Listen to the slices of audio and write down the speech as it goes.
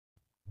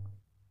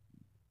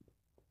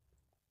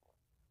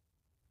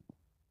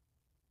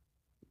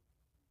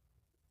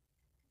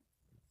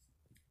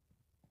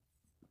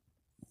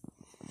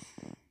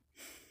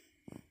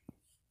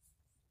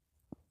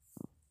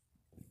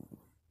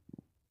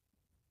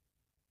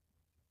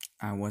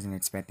I wasn't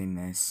expecting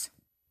this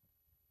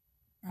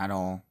at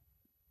all.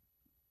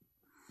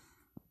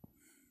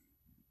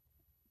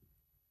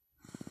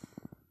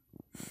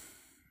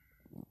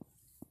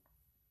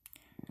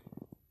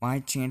 My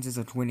chances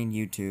of quitting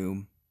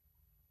YouTube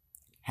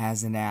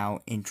has now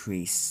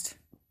increased.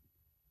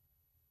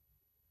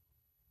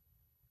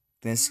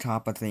 This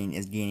type of thing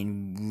is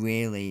getting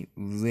really,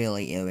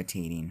 really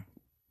irritating.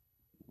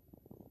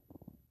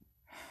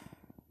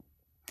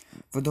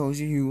 For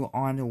those of you who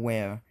aren't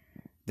aware,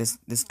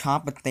 this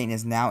type of thing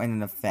is now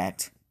in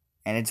effect,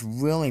 and it's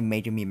really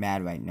making me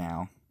mad right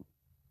now.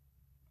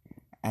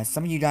 As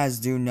some of you guys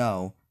do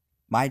know,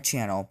 my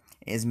channel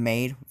is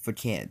made for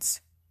kids.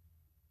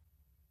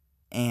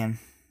 And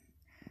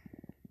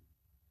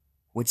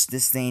which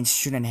this thing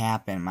shouldn't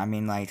happen. I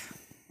mean, like,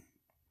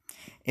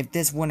 if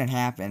this wouldn't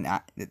happen,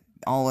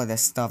 all of the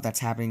stuff that's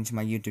happening to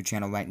my YouTube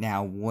channel right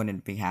now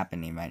wouldn't be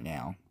happening right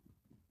now.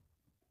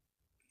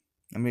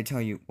 I'm gonna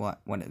tell you what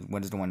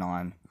is going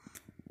on.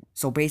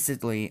 So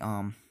basically,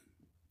 on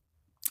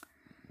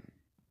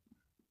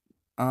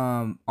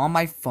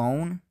my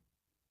phone,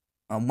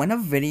 when a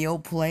video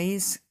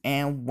plays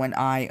and when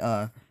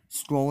I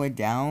scroll it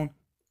down,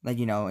 like,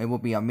 you know, it will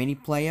be a mini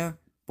player.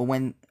 But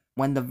when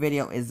the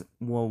video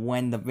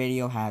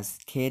has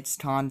kids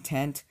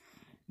content,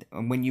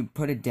 when you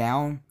put it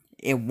down,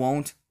 it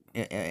won't.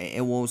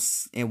 It will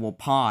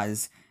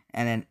pause,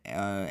 and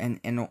then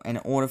in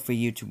order for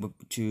you to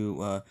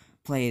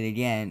play it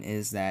again,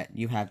 is that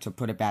you have to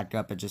put it back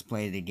up and just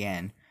play it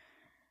again.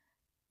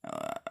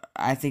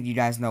 I think you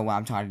guys know what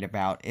I'm talking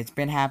about. It's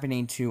been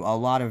happening to a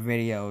lot of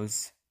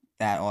videos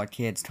that are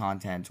kids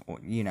content, or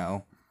you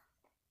know.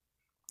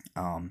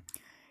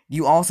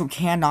 You also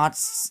cannot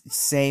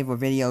save a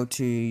video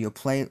to your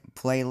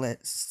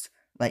playlist,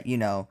 like, you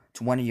know,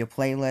 to one of your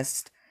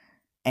playlists,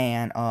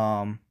 and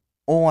or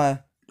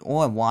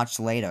watch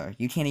later.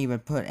 You can't even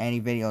put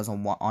any videos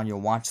on your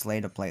watch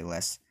later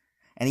playlist.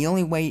 And the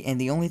only way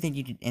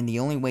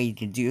you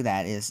can do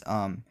that is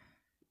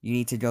you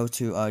need to go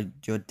to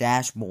your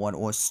dashboard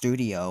or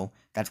studio,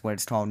 that's what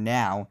it's called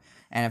now,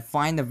 and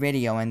find the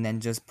video and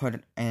then just put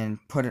it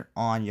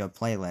on your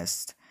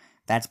playlist.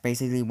 That's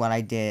basically what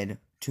I did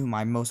to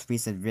my most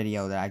recent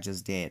video that I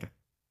just did.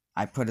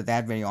 I put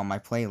that video on my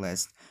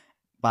playlist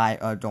by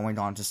going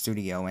on to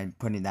studio and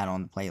putting that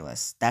on the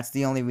playlist. That's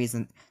the only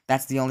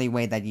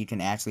way that you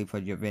can actually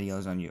put your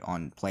videos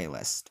on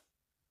playlist.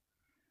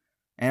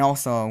 And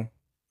also,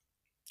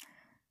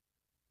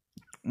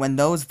 when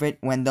those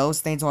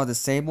things are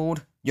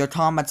disabled, your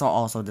comments are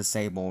also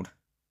disabled.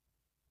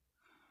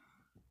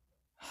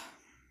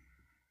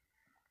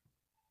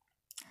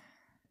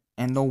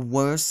 And the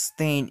worst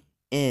thing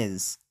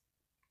is,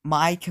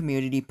 my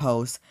community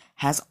post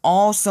has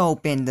also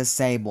been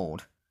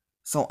disabled.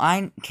 So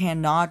I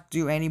cannot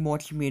do any more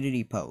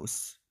community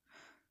posts.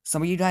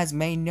 Some of you guys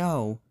may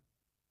know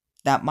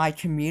that my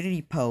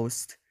community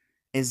post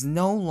is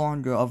no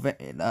longer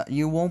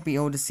you won't be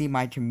able to see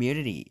my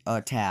community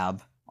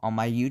tab on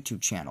my YouTube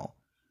channel.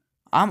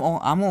 I'm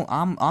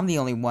the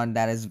only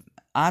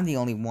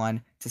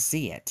one to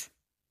see it.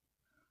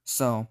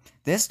 So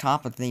this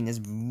type of thing is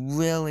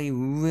really,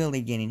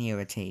 really getting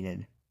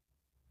irritated.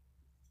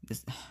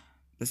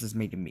 This is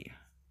making me.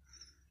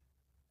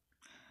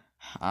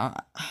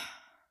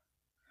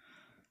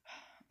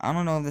 I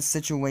don't know if the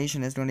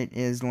situation is going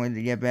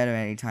to get better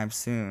anytime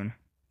soon.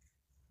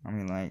 I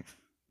mean, like,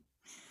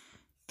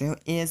 there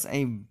is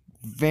a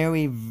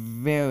very,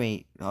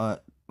 very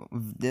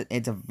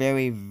it's a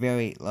very,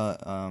 very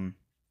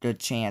good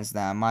chance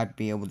that I might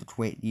be able to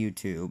quit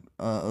YouTube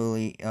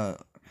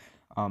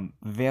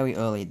very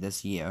early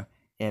this year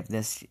if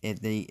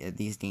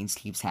these things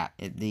keep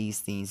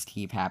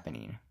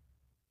happening.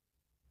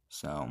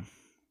 So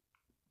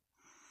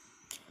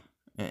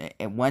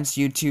once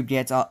YouTube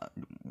gets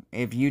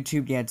if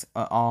YouTube gets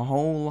a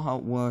whole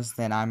lot worse,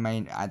 then I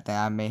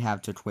may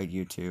have to quit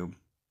YouTube.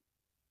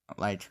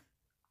 Like,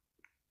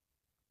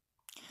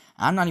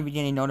 I'm not even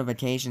getting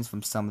notifications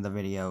from some of the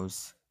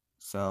videos,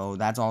 so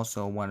that's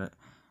also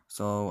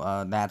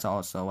that's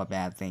also a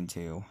bad thing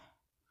too.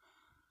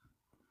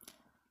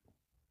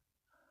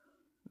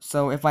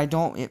 So if I'm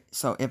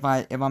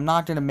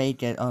not gonna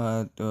make it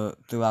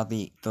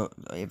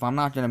if I'm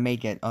not gonna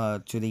make it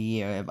to the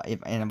year,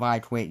 if I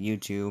quit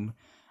YouTube,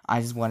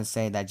 I just want to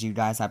say that you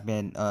guys have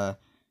been the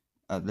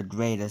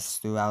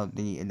greatest throughout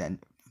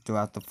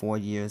the 4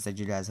 years that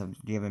you guys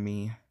have given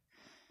me,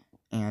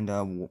 and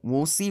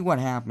we'll see what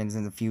happens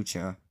in the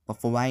future. But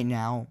for right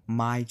now,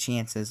 my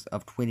chances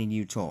of quitting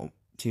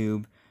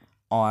YouTube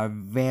are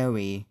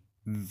very,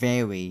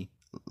 very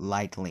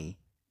likely.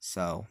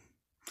 So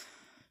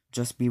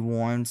just be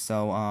warned.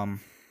 So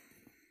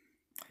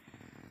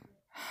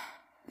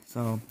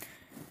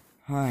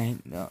alright,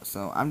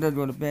 so I'm gonna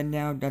go to bed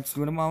now. That's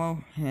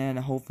tomorrow, and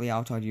hopefully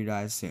I'll talk to you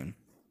guys soon.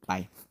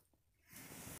 Bye.